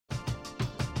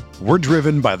We're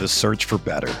driven by the search for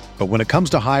better. But when it comes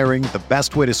to hiring, the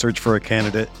best way to search for a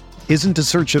candidate isn't to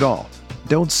search at all.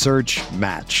 Don't search,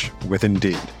 match with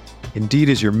Indeed. Indeed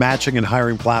is your matching and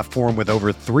hiring platform with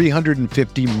over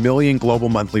 350 million global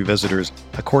monthly visitors,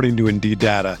 according to Indeed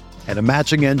data, and a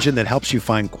matching engine that helps you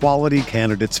find quality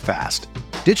candidates fast.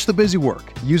 Ditch the busy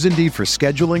work. Use Indeed for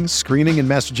scheduling, screening, and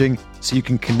messaging so you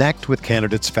can connect with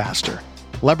candidates faster.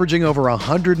 Leveraging over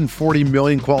 140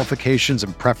 million qualifications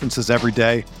and preferences every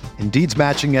day, Indeed's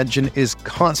matching engine is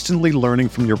constantly learning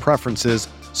from your preferences,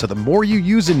 so the more you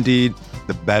use Indeed,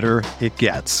 the better it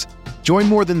gets. Join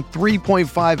more than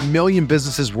 3.5 million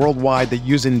businesses worldwide that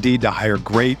use Indeed to hire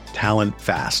great talent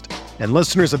fast. And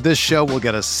listeners of this show will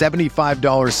get a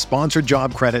 $75 sponsored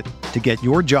job credit to get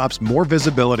your jobs more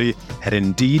visibility at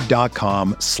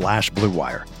Indeed.com/Blue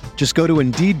Wire. Just go to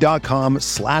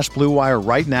Indeed.com/Blue Wire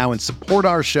right now and support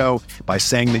our show by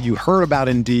saying that you heard about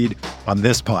Indeed on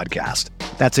this podcast.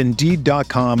 That's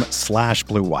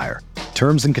Indeed.com/Blue Wire.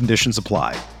 Terms and conditions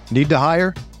apply. Need to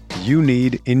hire? You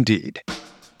need Indeed.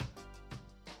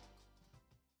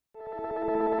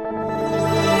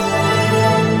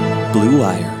 Blue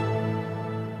Wire.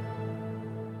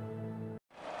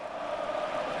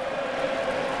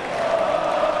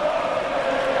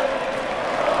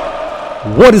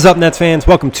 What is up, Nets fans?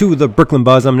 Welcome to the Brooklyn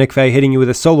Buzz. I'm Nick Fay, hitting you with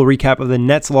a solo recap of the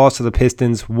Nets' loss to the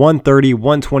Pistons,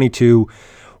 130-122.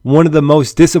 One of the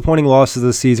most disappointing losses of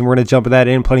the season. We're going to jump at that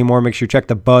and plenty more. Make sure you check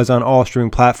the Buzz on all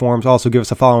streaming platforms. Also, give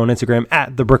us a follow on Instagram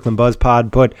at the Brooklyn Buzz Pod.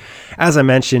 But as I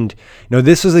mentioned,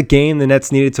 this was a game the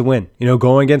Nets needed to win.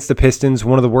 Going against the Pistons,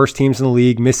 one of the worst teams in the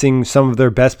league, missing some of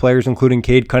their best players, including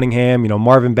Cade Cunningham,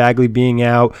 Marvin Bagley being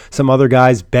out, some other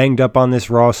guys banged up on this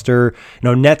roster.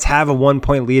 Nets have a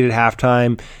 1-point lead at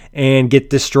halftime and get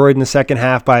destroyed in the second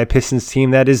half by a Pistons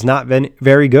team that is not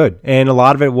very good. And a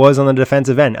lot of it was on the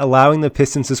defensive end, allowing the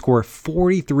Pistons to score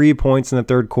 43 points in the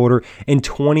third quarter and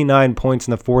 29 points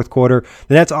in the fourth quarter.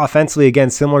 The Nets offensively, again,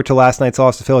 similar to last night's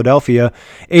loss to Philadelphia,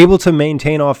 able to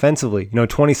maintain offensively.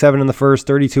 27 in the first,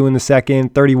 32 in the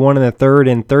second, 31 in the third,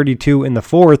 and 32 in the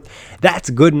fourth. That's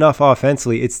good enough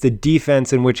offensively. It's the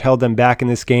defense in which held them back in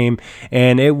this game,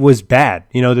 and it was bad.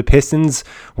 The Pistons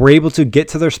were able to get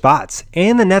to their spots,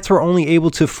 and the Nets were only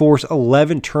able to force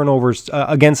 11 turnovers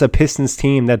against a Pistons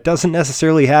team that doesn't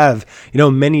necessarily have,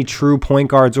 many true point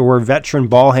guards or veteran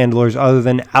ball handlers other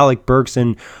than Alec Burks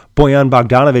and Bojan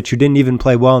Bogdanovic, who didn't even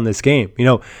play well in this game.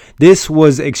 This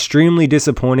was extremely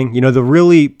disappointing. The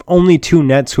really only two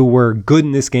Nets who were good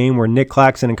in this game were Nick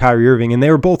Claxton and Kyrie Irving, and they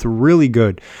were both really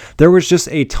good. There was just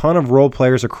a ton of role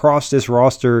players across this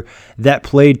roster that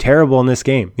played terrible in this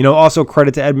game. Also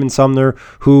credit to Edmund Sumner,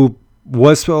 who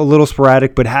was a little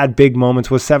sporadic but had big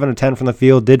moments, was 7 of 10 from the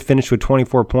field, did finish with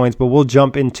 24 points, but we'll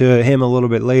jump into him a little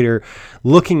bit later.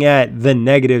 Looking at the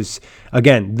negatives,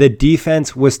 again, the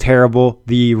defense was terrible.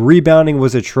 The rebounding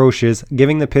was atrocious,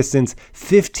 giving the Pistons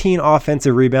 15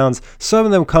 offensive rebounds, some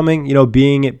of them coming,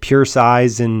 being at pure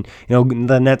size and,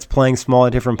 the Nets playing small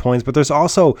at different points, but there's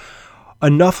also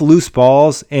enough loose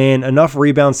balls and enough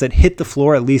rebounds that hit the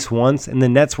floor at least once, and the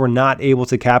Nets were not able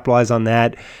to capitalize on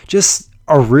that. Just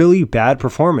a really bad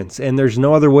performance, and there's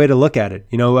no other way to look at it.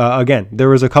 Again, there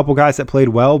was a couple guys that played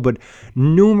well, but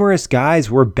numerous guys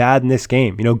were bad in this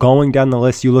game. Going down the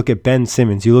list, you look at Ben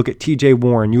Simmons, you look at TJ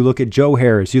Warren, you look at Joe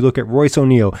Harris, you look at Royce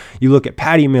O'Neal, you look at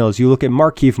Patty Mills, you look at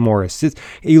Markieff Morris,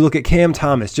 you look at Cam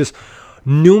Thomas. Just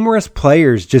numerous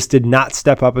players just did not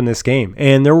step up in this game.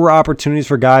 And there were opportunities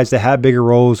for guys to have bigger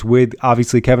roles, with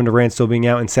obviously Kevin Durant still being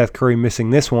out and Seth Curry missing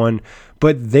this one,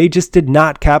 but they just did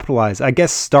not capitalize. I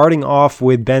guess starting off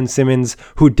with Ben Simmons,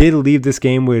 who did leave this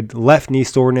game with left knee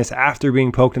soreness after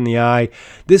being poked in the eye.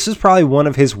 This is probably one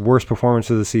of his worst performances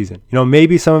of the season.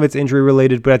 Maybe some of it's injury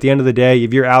related, but at the end of the day,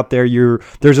 if you're out there,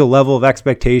 there's a level of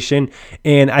expectation.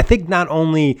 And I think not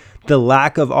only the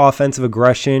lack of offensive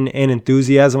aggression and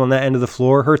enthusiasm on that end of the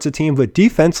floor hurts the team, but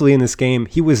defensively in this game,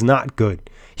 he was not good.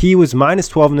 He was minus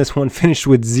 12 in this one, finished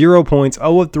with 0 points,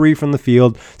 0 of 3 from the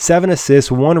field, 7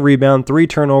 assists, 1 rebound, 3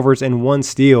 turnovers, and 1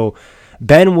 steal.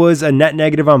 Ben was a net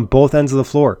negative on both ends of the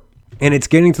floor. And it's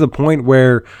getting to the point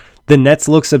where the Nets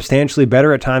look substantially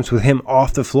better at times with him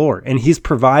off the floor, and he's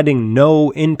providing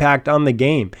no impact on the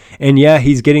game. And yeah,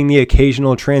 he's getting the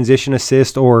occasional transition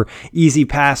assist or easy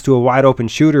pass to a wide open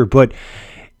shooter, but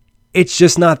it's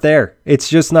just not there. It's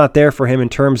just not there for him in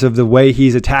terms of the way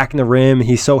he's attacking the rim.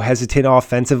 He's so hesitant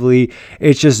offensively.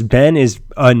 It's just Ben is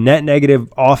a net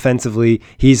negative offensively.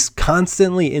 He's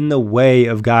constantly in the way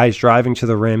of guys driving to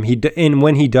the rim. And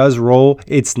when he does roll,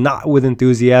 it's not with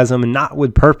enthusiasm and not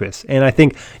with purpose. And I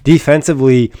think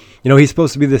defensively, he's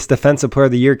supposed to be this defensive player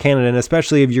of the year candidate, and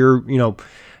especially if you're,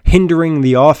 hindering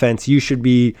the offense, you should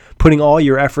be putting all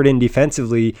your effort in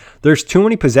defensively. There's too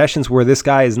many possessions where this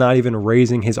guy is not even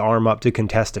raising his arm up to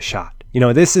contest a shot.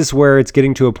 This is where it's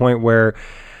getting to a point where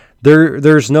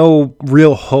there's no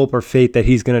real hope or faith that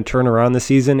he's going to turn around the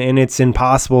season, and it's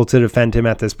impossible to defend him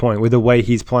at this point with the way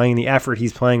he's playing, the effort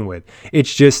he's playing with.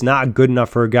 It's just not good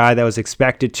enough for a guy that was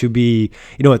expected to be,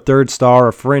 a third star,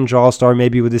 a fringe all-star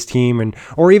maybe with his team,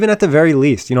 or even at the very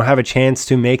least, have a chance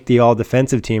to make the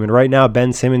all-defensive team. And right now,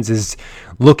 Ben Simmons is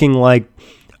looking like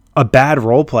a bad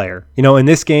role player. In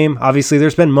this game, obviously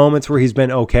there's been moments where he's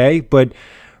been okay, but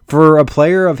for a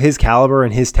player of his caliber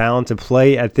and his talent to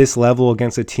play at this level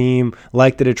against a team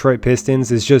like the Detroit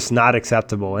Pistons is just not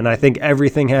acceptable. And I think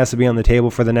everything has to be on the table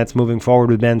for the Nets moving forward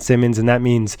with Ben Simmons, and that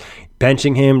means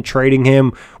benching him, trading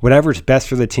him, whatever's best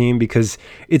for the team, because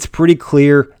it's pretty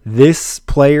clear this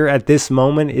player at this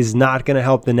moment is not going to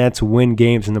help the Nets win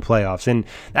games in the playoffs. And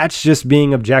that's just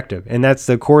being objective. And that's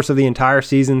the course of the entire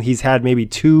season. He's had maybe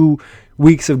 2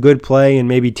 weeks of good play and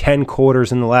maybe 10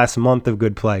 quarters in the last month of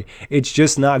good play. It's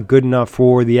just not good enough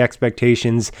for the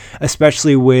expectations,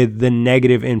 especially with the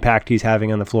negative impact he's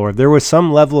having on the floor. If there was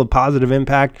some level of positive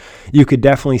impact, you could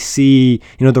definitely see,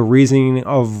 the reasoning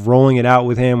of rolling it out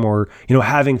with him, or,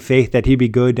 having faith that he'd be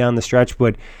good down the stretch,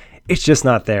 but it's just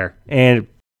not there. And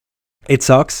it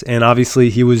sucks. And obviously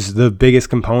he was the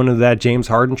biggest component of that James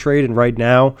Harden trade. And right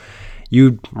now,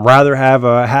 you'd rather have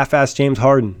a half-assed James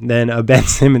Harden than a Ben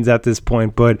Simmons at this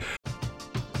point. But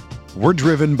we're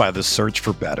driven by the search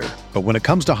for better. But when it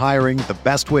comes to hiring, the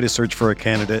best way to search for a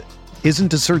candidate isn't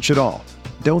to search at all.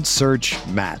 Don't search,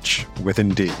 match with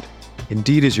Indeed.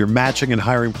 Indeed is your matching and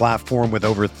hiring platform with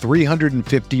over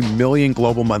 350 million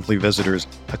global monthly visitors,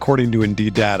 according to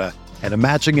Indeed data, and a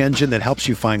matching engine that helps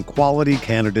you find quality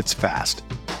candidates fast.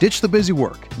 Ditch the busy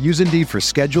work. Use Indeed for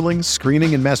scheduling,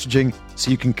 screening, and messaging so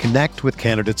you can connect with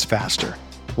candidates faster.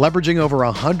 Leveraging over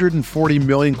 140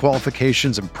 million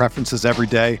qualifications and preferences every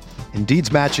day,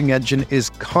 Indeed's matching engine is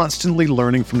constantly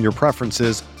learning from your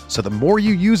preferences, so the more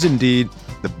you use Indeed,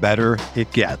 the better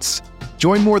it gets.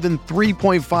 Join more than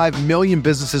 3.5 million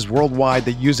businesses worldwide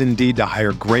that use Indeed to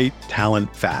hire great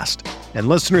talent fast. And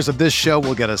listeners of this show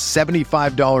will get a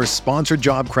 $75 sponsored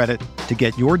job credit to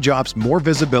get your jobs more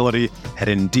visibility at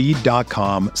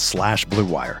Indeed.com/Blue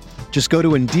Wire. Just go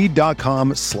to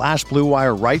Indeed.com/Blue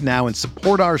Wire right now and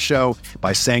support our show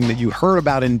by saying that you heard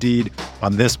about Indeed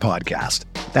on this podcast.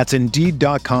 That's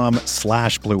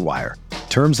Indeed.com/Blue Wire.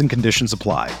 Terms and conditions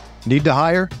apply. Need to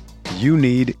hire? You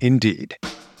need Indeed.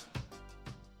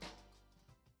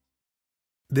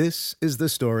 This is the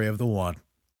story of the one.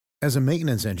 As a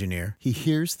maintenance engineer, he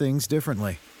hears things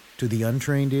differently. To the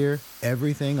untrained ear,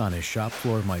 everything on his shop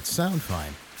floor might sound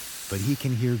fine, but he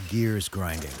can hear gears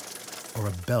grinding or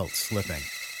a belt slipping.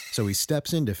 So he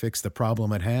steps in to fix the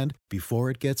problem at hand before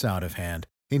it gets out of hand.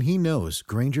 And he knows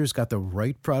Grainger's got the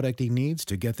right product he needs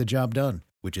to get the job done,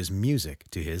 which is music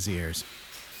to his ears.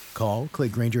 Call,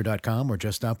 click Grainger.com, or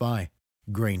just stop by.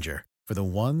 Grainger, for the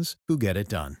ones who get it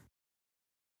done.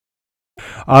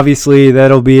 Obviously,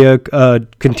 that'll be a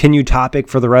continued topic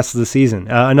for the rest of the season.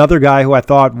 Another guy who I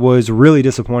thought was really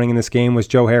disappointing in this game was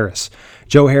Joe Harris.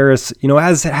 Joe Harris,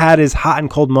 has had his hot and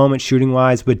cold moments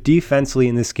shooting-wise, but defensively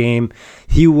in this game,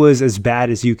 he was as bad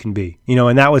as you can be.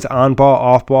 And that was on-ball,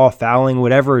 off-ball, fouling,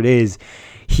 whatever it is.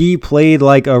 He played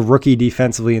like a rookie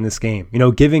defensively in this game,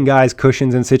 giving guys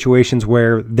cushions in situations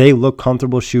where they look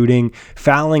comfortable shooting,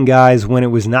 fouling guys when it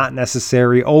was not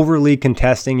necessary, overly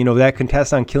contesting, that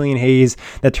contest on Killian Hayes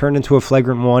that turned into a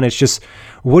flagrant one. It's just,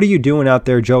 what are you doing out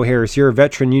there, Joe Harris? You're a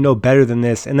veteran, you know better than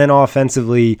this. And then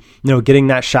offensively, getting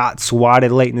that shot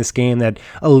swatted late in this game that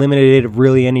eliminated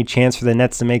really any chance for the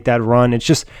Nets to make that run. It's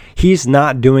just, he's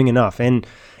not doing enough. And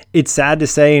it's sad to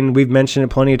say, and we've mentioned it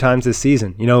plenty of times this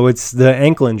season, it's the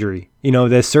ankle injury.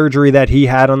 The surgery that he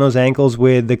had on those ankles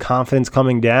with the confidence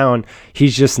coming down,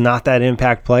 he's just not that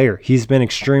impact player. He's been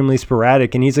extremely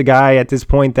sporadic, and he's a guy at this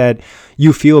point that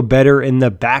you feel better in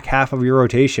the back half of your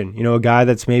rotation. A guy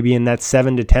that's maybe in that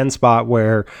 7 to 10 spot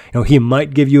where, he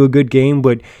might give you a good game,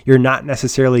 but you're not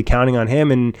necessarily counting on him,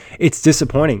 and it's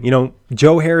disappointing.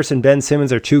 Joe Harris and Ben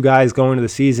Simmons are two guys going into the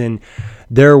season.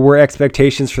 There were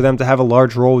expectations for them to have a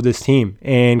large role with this team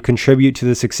and contribute to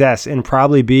the success and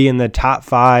probably be in the top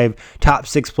 5, top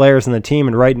 6 players in the team.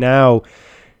 And right now,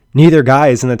 neither guy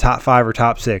is in the top 5 or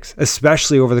top 6,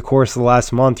 especially over the course of the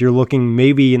last month. You're looking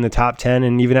maybe in the top 10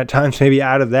 and even at times maybe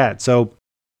out of that. So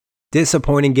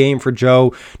disappointing game for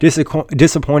Joe,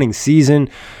 disappointing season.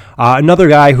 Another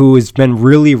guy who has been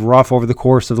really rough over the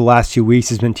course of the last 2 weeks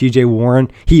has been TJ Warren.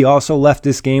 He also left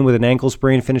this game with an ankle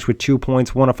sprain, finished with 2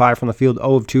 points, 1 of 5 from the field,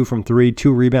 0 of 2 from 3,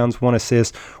 2 rebounds, 1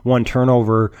 assist, 1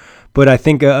 turnover. But I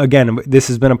think, again, this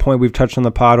has been a point we've touched on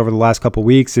the pod over the last couple of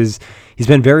weeks, is he's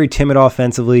been very timid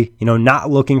offensively, not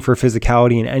looking for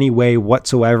physicality in any way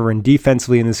whatsoever. And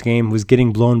defensively in this game was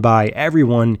getting blown by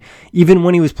everyone. Even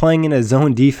when he was playing in a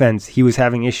zone defense, he was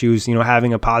having issues,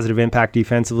 having a positive impact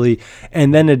defensively.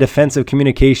 And then the defensive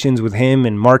communications with him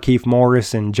and Markieff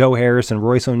Morris and Joe Harris and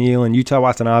Royce O'Neal and Yuta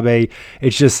Watanabe,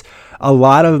 it's just a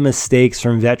lot of mistakes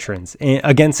from veterans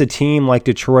against a team like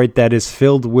Detroit that is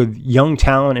filled with young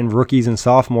talent and rookies and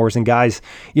sophomores and guys,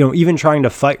 even trying to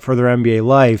fight for their NBA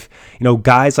life.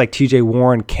 Guys like TJ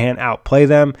Warren can't outplay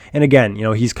them. And again,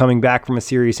 he's coming back from a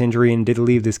serious injury and did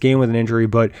leave this game with an injury,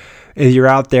 but if you're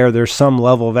out there, there's some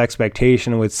level of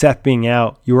expectation. With Seth being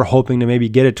out, you were hoping to maybe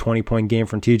get a 20-point game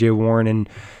from TJ Warren, and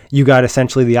you got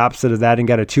essentially the opposite of that and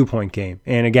got a 2-point game.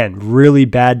 And again, really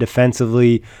bad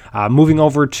defensively. Moving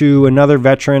over to another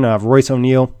veteran, Royce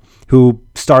O'Neal, who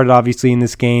started obviously in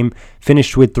this game,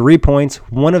 finished with 3 points,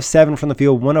 1 of 7 from the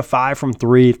field, 1 of 5 from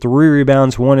 3, 3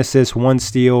 rebounds, 1 assist, 1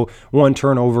 steal, 1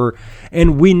 turnover.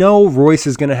 And we know Royce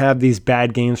is going to have these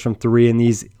bad games from 3 and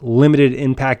these limited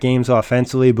impact games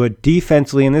offensively, but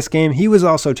defensively in this game, he was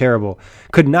also terrible.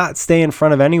 Could not stay in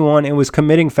front of anyone and was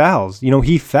committing fouls.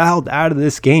 He fouled out of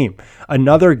this game.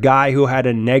 Another guy who had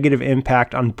a negative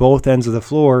impact on both ends of the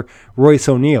floor, Royce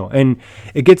O'Neal. And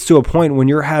it gets to a point when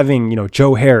you're having,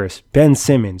 Joe Harris, Ben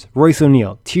Simmons, Royce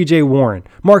O'Neal, TJ Warren,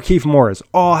 Markieff Morris,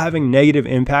 all having negative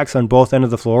impacts on both ends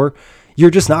of the floor, you're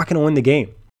just not going to win the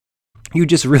game. You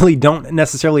just really don't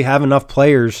necessarily have enough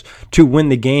players to win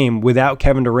the game without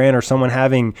Kevin Durant or someone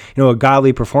having, a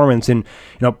godly performance. And,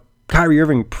 Kyrie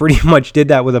Irving pretty much did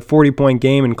that with a 40-point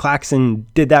game, and Claxton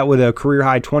did that with a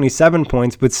career-high 27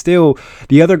 points, but still,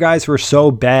 the other guys were so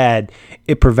bad,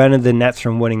 it prevented the Nets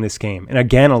from winning this game. And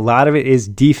again, a lot of it is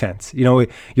defense. You're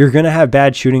going to have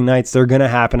bad shooting nights. They're going to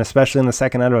happen, especially in the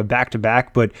second night of a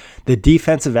back-to-back, but the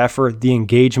defensive effort, the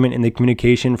engagement, and the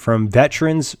communication from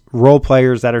veterans, role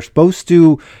players that are supposed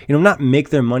to, not make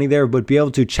their money there, but be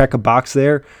able to check a box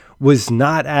there, was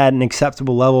not at an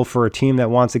acceptable level for a team that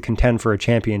wants to contend for a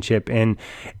championship. And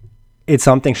it's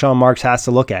something Sean Marks has to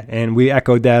look at. And we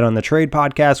echoed that on the trade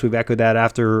podcast. We've echoed that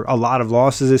after a lot of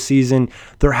losses this season.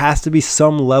 There has to be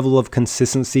some level of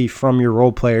consistency from your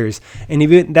role players. And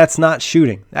even that's not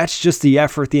shooting. That's just the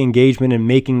effort, the engagement, and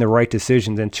making the right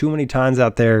decisions. And too many times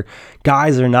out there,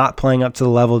 guys are not playing up to the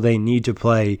level they need to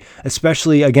play,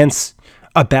 especially against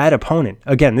a bad opponent.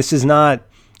 Again, this is not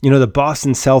the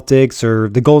Boston Celtics or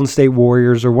the Golden State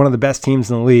Warriors or one of the best teams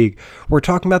in the league. We're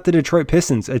talking about the Detroit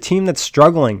Pistons, a team that's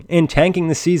struggling and tanking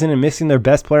this season and missing their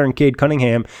best player in Cade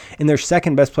Cunningham, and their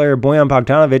second best player, Bojan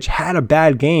Bogdanovic, had a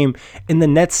bad game, and the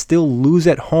Nets still lose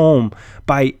at home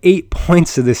by 8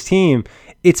 points to this team.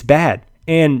 It's bad.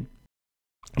 And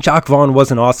Jacque Vaughn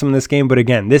wasn't awesome in this game, but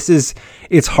again,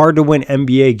 it's hard to win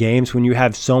NBA games when you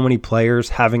have so many players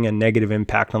having a negative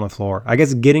impact on the floor. I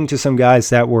guess getting to some guys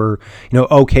that were,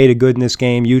 okay to good in this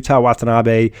game, Yuta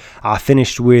Watanabe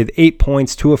finished with 8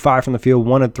 points, 2 of 5 from the field,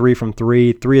 1 of 3 from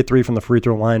 3, 3 of 3 from the free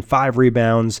throw line, 5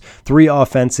 rebounds, 3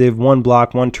 offensive, 1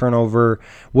 block, 1 turnover,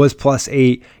 was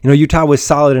 +8. Yuta was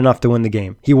solid enough to win the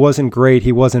game. He wasn't great,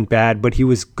 he wasn't bad, but he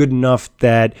was good enough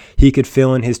that he could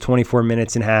fill in his 24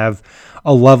 minutes and have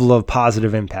a level of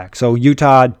positive impact. So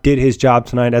Yuta did his job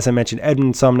tonight. As I mentioned,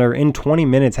 Edmond Sumner in 20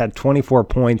 minutes had 24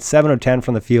 points, 7 of 10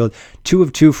 from the field, 2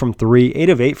 of 2 from 3, 8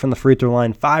 of 8 from the free throw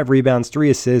line, 5 rebounds,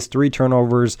 3 assists, 3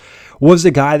 turnovers. Was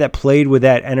a guy that played with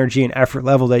that energy and effort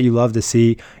level that you love to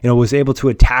see. Was able to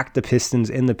attack the Pistons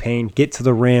in the paint, get to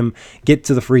the rim, get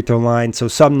to the free throw line. So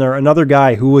Sumner, another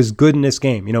guy who was good in this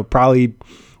game, probably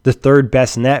the third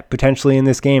best net potentially in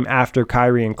this game after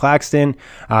Kyrie and Claxton.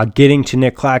 Getting to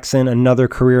Nick Claxton, another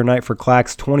career night for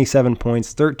Clax, 27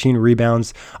 points, 13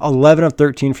 rebounds, 11 of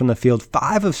 13 from the field,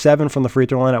 5 of 7 from the free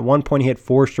throw line. At one point, he hit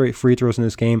 4 straight free throws in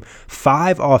this game,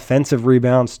 5 offensive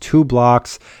rebounds, 2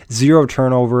 blocks, 0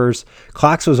 turnovers.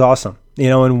 Clax was awesome.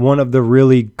 And one of the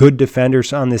really good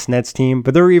defenders on this Nets team.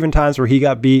 But there were even times where he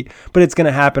got beat. But it's going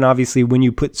to happen, obviously, when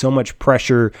you put so much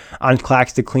pressure on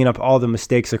Clax to clean up all the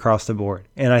mistakes across the board.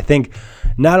 And I think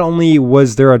not only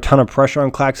was there a ton of pressure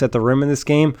on Clax at the rim in this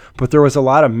game, but there was a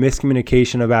lot of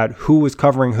miscommunication about who was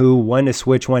covering who, when to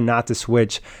switch, when not to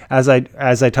switch. As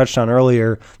I touched on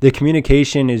earlier, the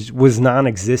communication was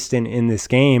non-existent in this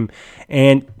game.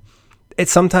 And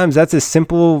sometimes that's as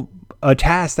simple a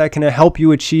task that can help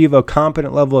you achieve a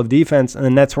competent level of defense, and the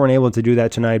Nets weren't able to do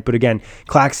that tonight. But again,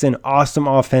 Claxton, awesome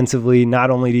offensively, not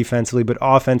only defensively, but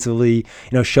offensively,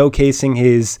 showcasing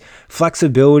his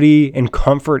flexibility and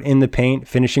comfort in the paint,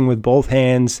 finishing with both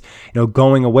hands,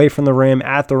 going away from the rim,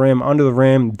 at the rim, under the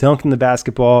rim, dunking the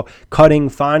basketball, cutting,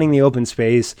 finding the open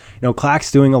space.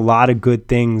 Clax doing a lot of good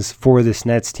things for this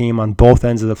Nets team on both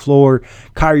ends of the floor.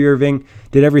 Kyrie Irving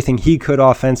did everything he could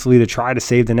offensively to try to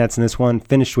save the Nets in this one.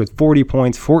 Finished with 40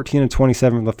 points, 14 of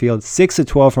 27 from the field, 6 of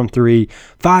 12 from 3,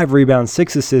 5 rebounds,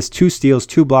 6 assists, 2 steals,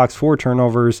 2 blocks, 4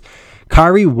 turnovers.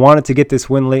 Kyrie wanted to get this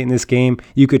win late in this game.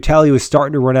 You could tell he was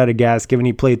starting to run out of gas, given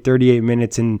he played 38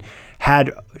 minutes and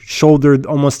had shouldered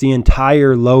almost the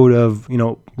entire load of,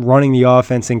 running the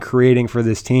offense and creating for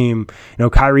this team.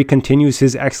 Kyrie continues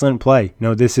his excellent play.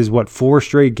 This is 4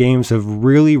 straight games of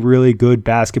really, really good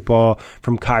basketball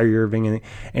from Kyrie Irving.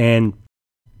 And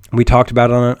we talked about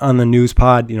it on the news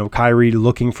pod, Kyrie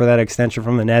looking for that extension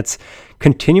from the Nets,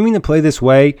 continuing to play this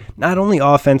way, not only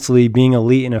offensively being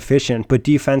elite and efficient, but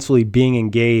defensively being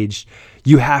engaged.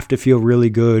 You have to feel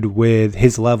really good with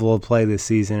his level of play this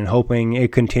season and hoping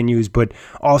it continues, but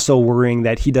also worrying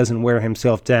that he doesn't wear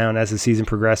himself down as the season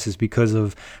progresses because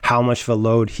of how much of a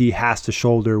load he has to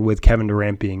shoulder with Kevin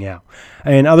Durant being out.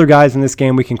 And other guys in this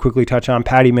game we can quickly touch on.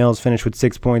 Patty Mills finished with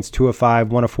 6 points, 2 of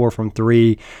 5, 1 of 4 from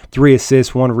 3, 3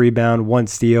 assists, 1 rebound, 1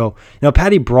 steal.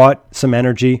 Patty brought some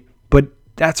energy, but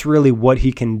that's really what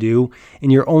he can do,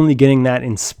 and you're only getting that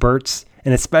in spurts.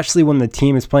 And especially when the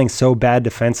team is playing so bad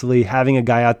defensively, having a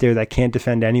guy out there that can't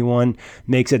defend anyone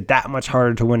makes it that much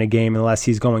harder to win a game unless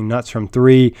he's going nuts from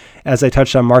 3. As I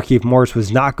touched on, Markieff Morris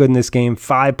was not good in this game.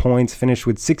 5 points, finished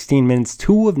with 16 minutes,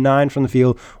 2 of 9 from the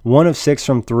field, 1 of 6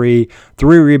 from 3,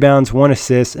 3 rebounds, 1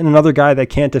 assist, and another guy that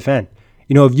can't defend.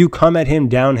 If you come at him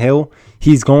downhill,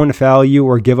 he's going to foul you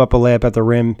or give up a layup at the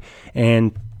rim,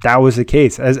 and that was the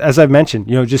case. As I've mentioned,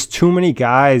 just too many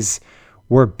guys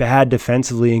were bad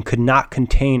defensively and could not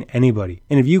contain anybody.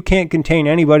 And if you can't contain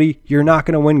anybody, you're not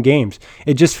going to win games.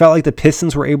 It just felt like the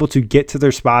Pistons were able to get to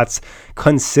their spots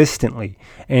consistently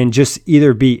and just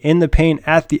either be in the paint,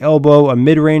 at the elbow, a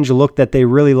mid-range look that they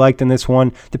really liked in this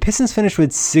one. The Pistons finished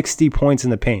with 60 points in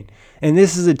the paint. And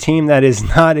this is a team that is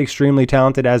not extremely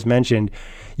talented, as mentioned.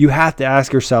 You have to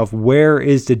ask yourself, where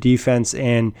is the defense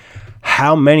and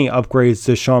how many upgrades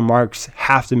does Sean Marks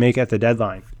have to make at the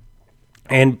deadline?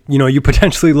 And, you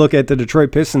potentially look at the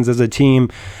Detroit Pistons as a team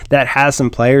that has some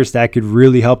players that could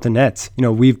really help the Nets.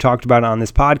 We've talked about it on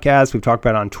this podcast. We've talked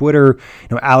about it on Twitter.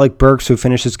 Alec Burks, who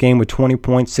finished this game with 20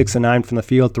 points, 6 of 9 from the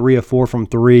field, 3 of 4 from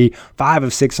 3, 5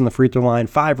 of 6 on the free throw line,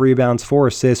 5 rebounds, 4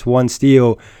 assists, 1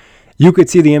 steal. You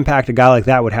could see the impact a guy like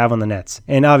that would have on the Nets.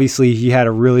 And obviously he had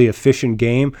a really efficient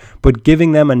game, but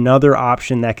giving them another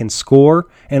option that can score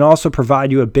and also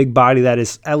provide you a big body that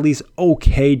is at least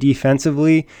okay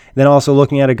defensively. Then also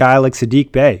looking at a guy like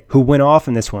Saddiq Bey, who went off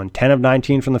in this one, 10 of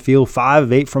 19 from the field, 5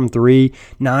 of 8 from 3,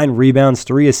 9 rebounds,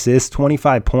 3 assists,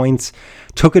 25 points.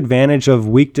 Took advantage of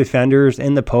weak defenders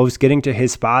in the post, getting to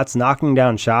his spots, knocking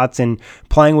down shots, and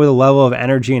playing with a level of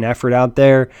energy and effort out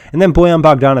there. And then Bojan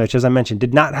Bogdanovic, as I mentioned,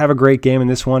 did not have a great game in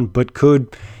this one, but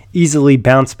could easily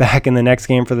bounce back in the next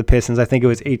game for the Pistons. I think it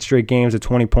was 8 straight games of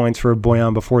 20 points for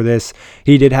Bojan before this.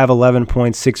 He did have 11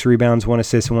 points, 6 rebounds, 1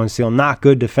 assist, and 1 steal. Not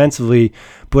good defensively,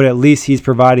 but at least he's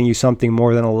providing you something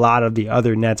more than a lot of the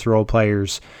other Nets role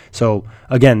players. So,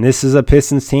 again, this is a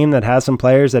Pistons team that has some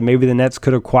players that maybe the Nets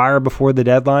could acquire before the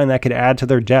deadline that could add to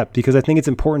their depth, because I think it's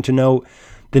important to note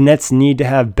the Nets need to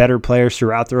have better players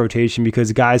throughout the rotation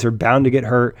because guys are bound to get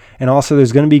hurt. And also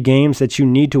there's going to be games that you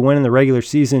need to win in the regular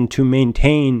season to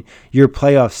maintain your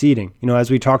playoff seeding. As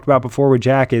we talked about before with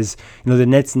Jack is, the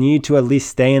Nets need to at least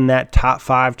stay in that top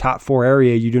 5, top 4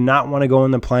 area. You do not want to go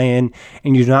in the play-in,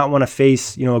 and you do not want to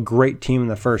face, a great team in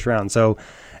the first round. So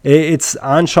it's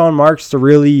on Sean Marks to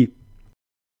really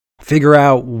figure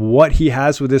out what he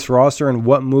has with this roster and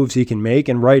what moves he can make.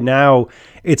 And right now,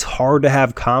 it's hard to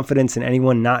have confidence in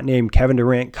anyone not named Kevin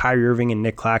Durant, Kyrie Irving, and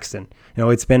Nick Claxton.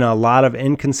 It's been a lot of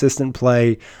inconsistent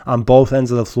play on both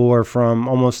ends of the floor from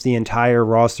almost the entire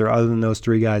roster other than those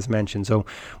 3 guys mentioned. So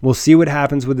we'll see what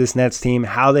happens with this Nets team,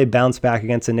 how they bounce back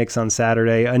against the Knicks on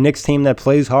Saturday, a Knicks team that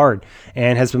plays hard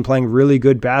and has been playing really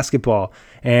good basketball.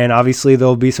 And obviously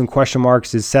there'll be some question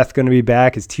marks. Is Seth going to be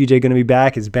back? Is TJ going to be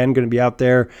back? Is Ben going to be out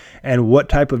there? And what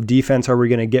type of defense are we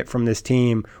going to get from this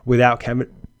team without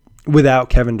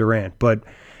Kevin Durant? But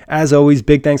as always,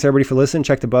 big thanks everybody for listening.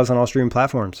 Check the Buzz on all streaming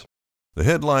platforms. The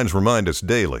headlines remind us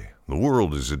daily, the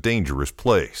world is a dangerous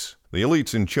place. The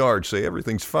elites in charge say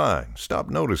everything's fine, stop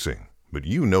noticing. But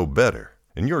you know better.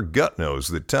 And your gut knows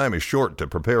that time is short to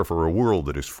prepare for a world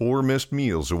that is 4 missed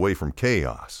meals away from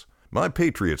chaos. My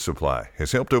Patriot Supply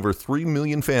has helped over 3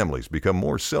 million families become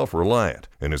more self-reliant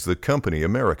and is the company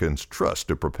Americans trust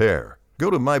to prepare. Go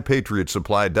to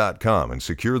MyPatriotSupply.com and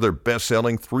secure their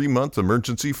best-selling 3-month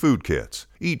emergency food kits.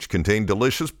 Each contain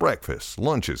delicious breakfasts,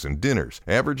 lunches, and dinners,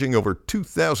 averaging over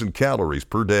 2,000 calories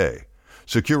per day.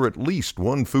 Secure at least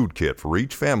one food kit for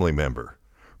each family member.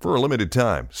 For a limited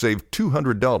time, save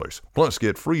 $200, plus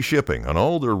get free shipping on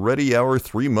all their Ready Hour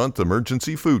 3-month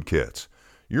emergency food kits.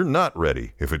 You're not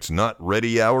ready if it's not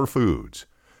Ready Hour Foods.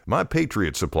 My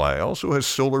Patriot Supply also has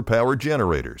solar power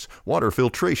generators, water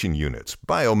filtration units,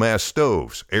 biomass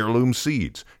stoves, heirloom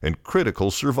seeds, and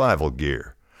critical survival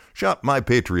gear. Shop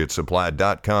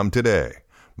MyPatriotSupply.com today.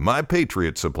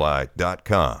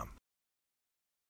 MyPatriotSupply.com.